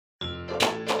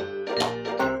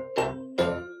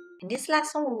this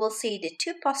lesson, we will see the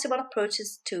two possible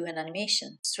approaches to an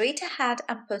animation, straight ahead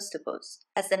and pose to pose.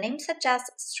 As the name suggests,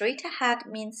 straight ahead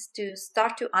means to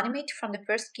start to animate from the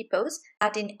first key pose,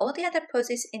 adding all the other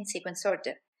poses in sequence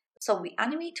order. So we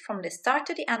animate from the start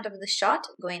to the end of the shot,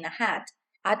 going ahead,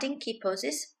 adding key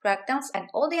poses, breakdowns, and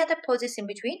all the other poses in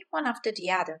between, one after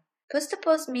the other. Pose to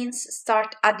pose means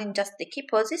start adding just the key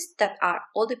poses that are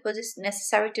all the poses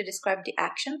necessary to describe the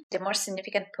action, the more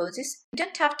significant poses. You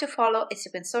don't have to follow a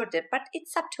sequence order, but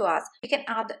it's up to us. We can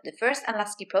add the first and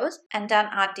last key pose and then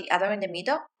add the other in the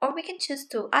middle, or we can choose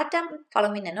to add them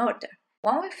following an order.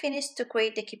 When we finish to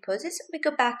create the key poses, we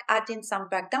go back adding some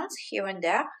breakdowns here and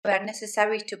there where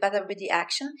necessary to better read the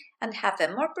action and have a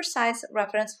more precise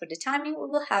reference for the timing we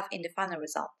will have in the final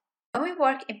result. When we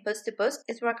work in pose to pose,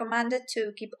 it's recommended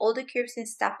to keep all the curves in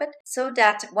stepped so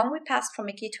that when we pass from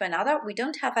a key to another, we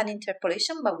don't have an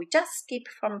interpolation, but we just skip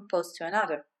from a pose to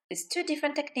another. These two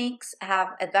different techniques have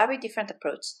a very different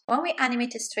approach. When we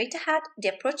animate straight ahead, the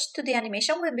approach to the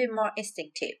animation will be more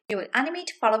instinctive. You will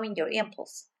animate following your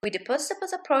impulse. With the pose to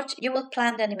pose approach, you will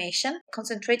plan the animation,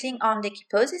 concentrating on the key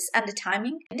poses and the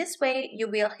timing. In this way, you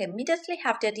will immediately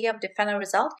have the idea of the final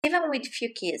result, even with few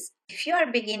keys. If you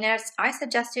are beginners, I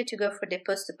suggest you to go for the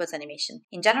pose to pose animation.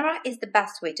 In general, it's the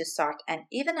best way to start, and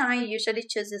even I usually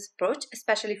choose this approach,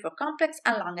 especially for complex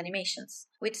and long animations.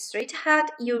 With straight ahead,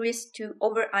 you risk to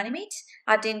over-animate,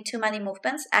 adding too many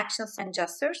movements, actions, and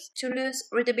gestures, to lose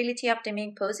readability of the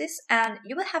main poses, and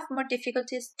you will have more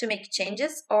difficulties to make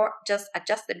changes or just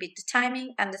adjust a bit the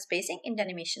timing and the spacing in the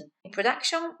animation. In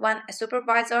production, when a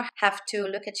supervisor have to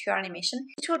look at your animation,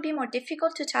 it will be more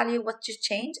difficult to tell you what to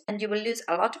change, and you will lose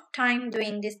a lot of time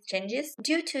doing these changes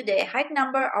due to the high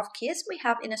number of keys we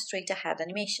have in a straight ahead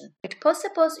animation. With pose to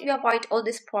pose, you avoid all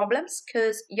these problems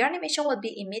because your animation will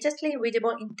be immediately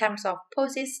readable in terms of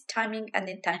poses, timing, and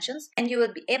intentions, and you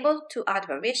will be able to add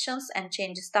variations and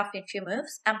change stuff in few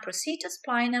moves and proceed to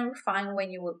spline and refine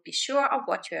when you will be sure of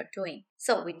what you are doing.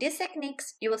 So with these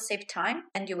techniques, you will save time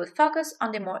and you will focus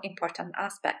on the more important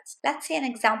aspects. Let's see an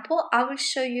example. I will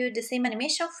show you the same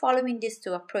animation following these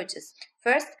two approaches.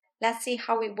 First, let's see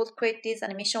how we would create this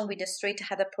animation with the straight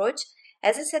ahead approach.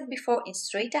 As I said before, in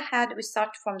straight ahead, we start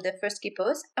from the first key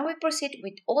pose and we proceed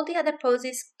with all the other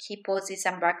poses, key poses,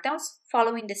 and breakdowns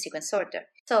following the sequence order.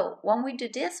 So when we do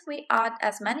this, we add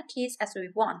as many keys as we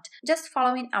want, just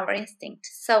following our instinct.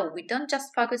 So we don't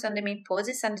just focus on the main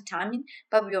poses and the timing,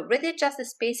 but we already adjust the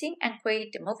spacing and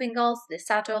create the moving goals, the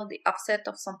saddle, the offset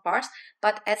of some parts.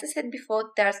 But as I said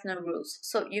before, there's no rules.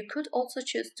 So you could also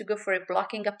choose to go for a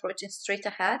blocking approach in straight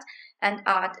ahead and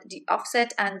add the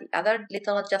offset and the other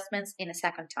little adjustments in a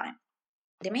second time.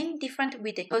 The main difference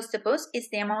with the pose to pose is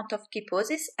the amount of key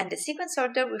poses and the sequence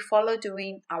order we follow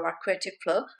during our creative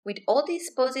flow, with all these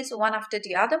poses one after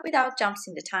the other without jumps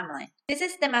in the timeline. This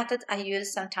is the method I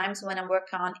use sometimes when I work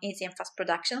on easy and fast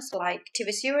productions like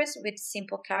TV series with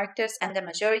simple characters and the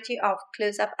majority of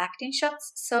close-up acting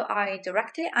shots, so I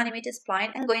directly animate a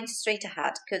spline and go in straight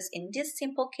ahead, because in these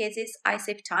simple cases I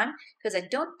save time because I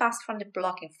don't pass from the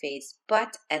blocking phase.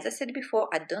 But as I said before,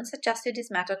 I don't suggest you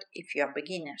this method if you are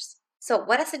beginners. So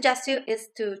what I suggest you is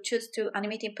to choose to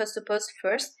animate in pose to pose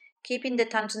first, keeping the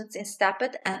tangents in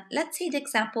stepped, and let's see the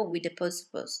example with the pose to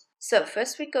pose. So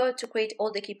first we go to create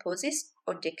all the key poses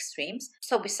or the extremes.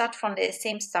 So we start from the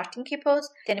same starting key pose.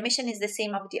 The animation is the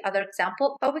same of the other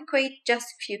example, but we create just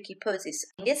few key poses.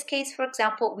 In this case, for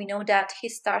example, we know that he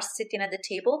starts sitting at the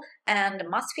table and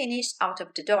must finish out of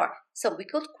the door. So we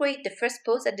could create the first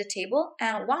pose at the table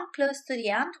and one close to the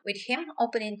end with him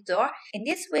opening the door. In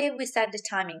this way, we set the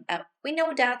timing. We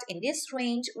know that in this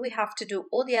range, we have to do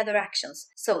all the other actions.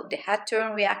 So the head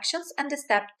turn reactions and the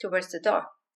step towards the door.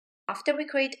 After we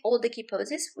create all the key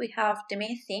poses, we have the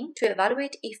main thing to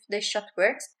evaluate if the shot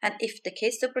works and if the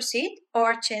case to proceed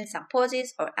or change some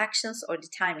poses or actions or the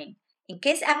timing. In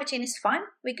case everything is fine,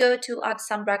 we go to add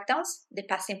some breakdowns, the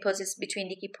passing poses between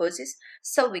the key poses.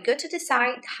 So we go to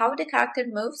decide how the character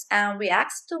moves and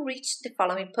reacts to reach the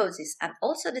following poses and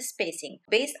also the spacing.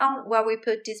 Based on where we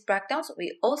put these breakdowns,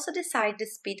 we also decide the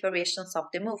speed variations of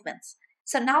the movements.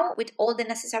 So now, with all the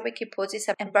necessary key poses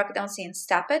and breakdowns in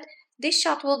stepped, this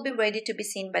shot will be ready to be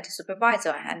seen by the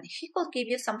supervisor, and he will give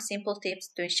you some simple tips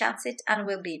to enhance it and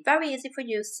will be very easy for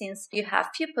you since you have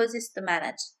few poses to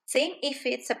manage. Same if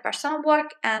it's a personal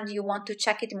work and you want to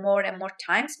check it more and more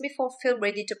times before feel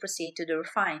ready to proceed to the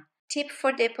refine. Tip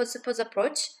for the pose to pose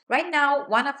approach. Right now,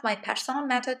 one of my personal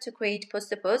methods to create pose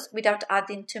to pose without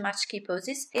adding too much key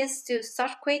poses is to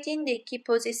start creating the key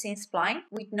poses in spline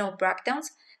with no breakdowns.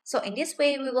 So in this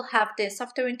way, we will have the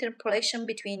softer interpolation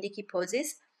between the key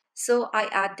poses. So I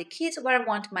add the keys where I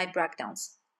want my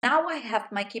breakdowns. Now I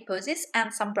have my key poses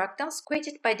and some breakdowns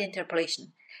created by the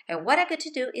interpolation. And what I got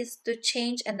to do is to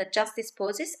change and adjust these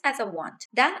poses as I want.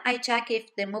 Then I check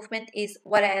if the movement is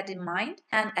what I had in mind,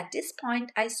 and at this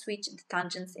point I switch the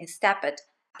tangents in Step-It.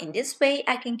 In this way,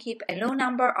 I can keep a low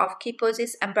number of key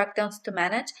poses and breakdowns to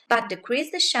manage, but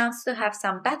decrease the chance to have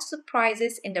some bad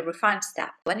surprises in the refined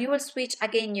step. When you will switch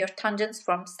again your tangents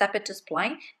from Step-It to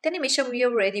spline, the animation view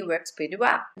already works pretty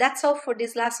well. That's all for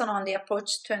this lesson on the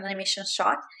approach to an animation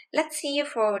shot. Let's see you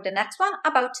for the next one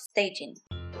about staging.